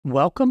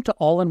Welcome to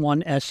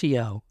All-In-One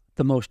SEO,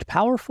 the most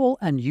powerful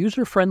and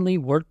user-friendly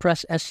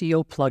WordPress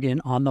SEO plugin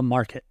on the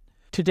market.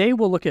 Today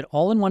we'll look at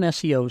All-In-One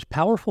SEO's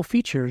powerful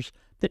features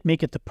that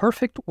make it the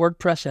perfect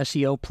WordPress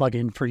SEO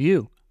plugin for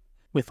you.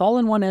 With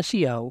All-In-One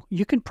SEO,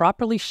 you can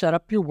properly set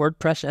up your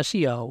WordPress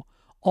SEO,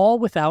 all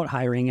without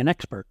hiring an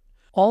expert.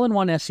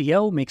 All-In-One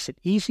SEO makes it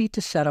easy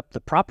to set up the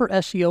proper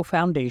SEO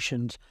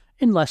foundations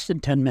in less than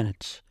 10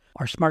 minutes.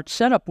 Our Smart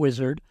Setup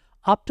Wizard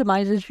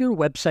optimizes your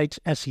website's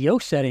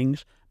SEO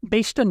settings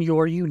based on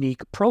your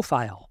unique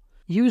profile.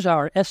 Use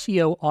our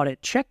SEO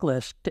Audit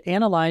Checklist to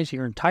analyze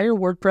your entire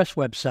WordPress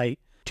website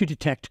to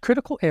detect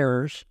critical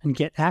errors and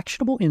get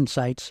actionable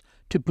insights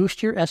to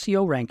boost your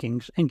SEO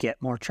rankings and get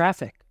more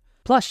traffic.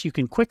 Plus, you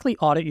can quickly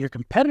audit your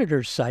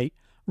competitor's site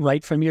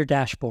right from your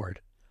dashboard.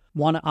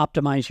 Want to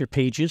optimize your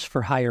pages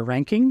for higher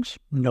rankings?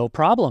 No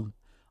problem.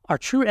 Our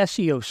True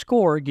SEO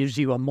Score gives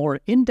you a more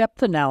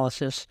in-depth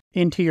analysis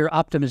into your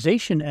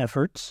optimization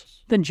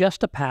efforts than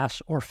just a pass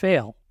or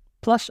fail.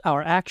 Plus,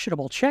 our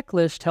actionable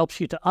checklist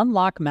helps you to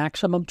unlock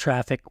maximum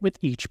traffic with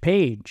each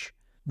page.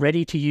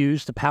 Ready to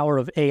use the power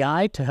of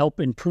AI to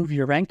help improve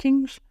your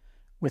rankings?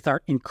 With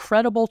our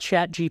incredible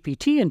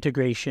ChatGPT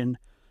integration,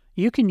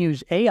 you can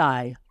use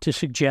AI to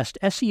suggest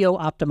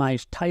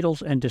SEO-optimized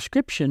titles and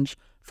descriptions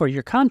for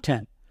your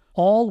content,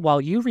 all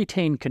while you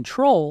retain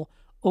control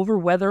over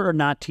whether or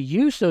not to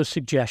use those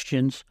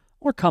suggestions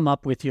or come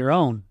up with your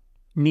own.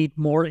 Need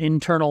more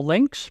internal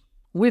links?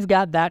 We've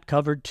got that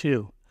covered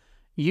too.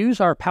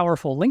 Use our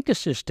powerful link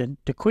assistant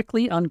to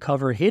quickly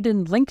uncover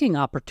hidden linking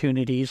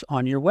opportunities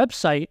on your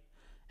website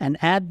and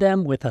add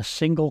them with a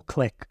single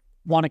click.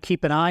 Want to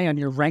keep an eye on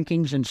your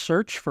rankings in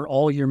search for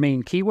all your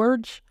main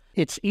keywords?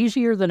 It's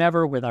easier than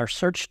ever with our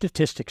Search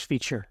Statistics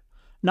feature.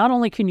 Not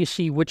only can you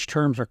see which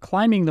terms are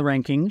climbing the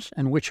rankings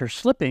and which are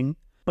slipping,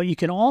 but you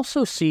can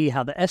also see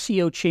how the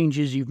SEO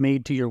changes you've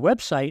made to your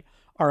website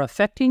are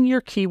affecting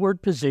your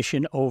keyword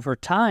position over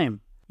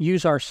time.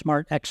 Use our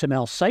smart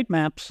XML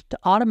sitemaps to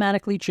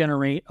automatically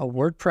generate a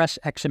WordPress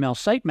XML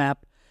sitemap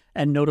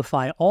and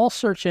notify all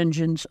search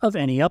engines of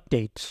any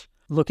updates.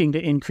 Looking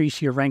to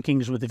increase your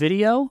rankings with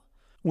video?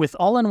 With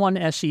All-In-One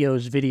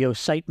SEO's Video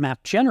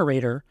Sitemap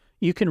Generator,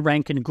 you can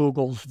rank in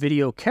Google's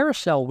Video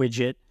Carousel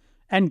widget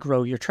and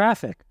grow your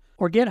traffic,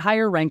 or get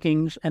higher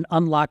rankings and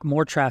unlock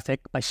more traffic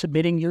by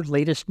submitting your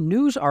latest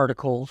news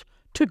articles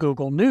to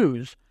Google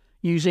News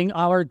using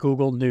our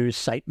Google News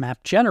Sitemap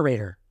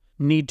Generator.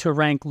 Need to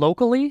rank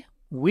locally?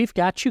 We've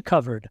got you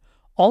covered.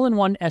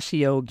 All-In-One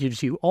SEO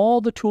gives you all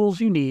the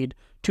tools you need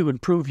to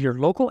improve your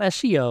local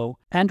SEO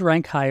and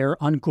rank higher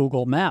on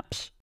Google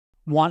Maps.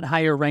 Want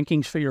higher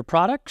rankings for your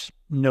products?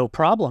 No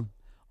problem.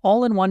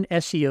 All-In-One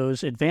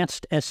SEO's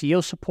advanced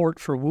SEO support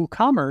for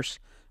WooCommerce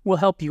will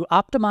help you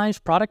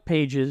optimize product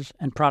pages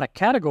and product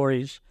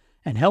categories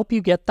and help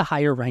you get the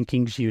higher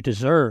rankings you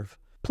deserve.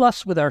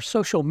 Plus, with our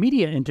social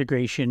media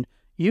integration,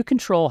 you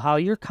control how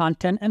your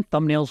content and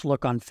thumbnails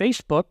look on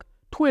Facebook,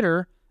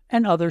 Twitter,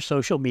 and other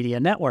social media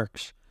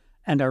networks.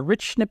 And our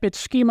rich snippet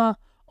schema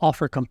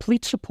offer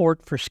complete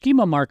support for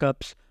schema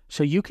markups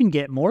so you can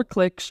get more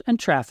clicks and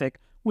traffic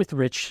with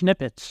rich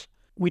snippets.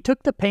 We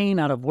took the pain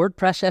out of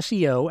WordPress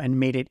SEO and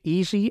made it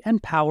easy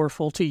and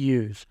powerful to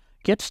use.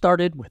 Get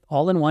started with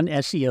All-In-One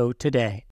SEO today.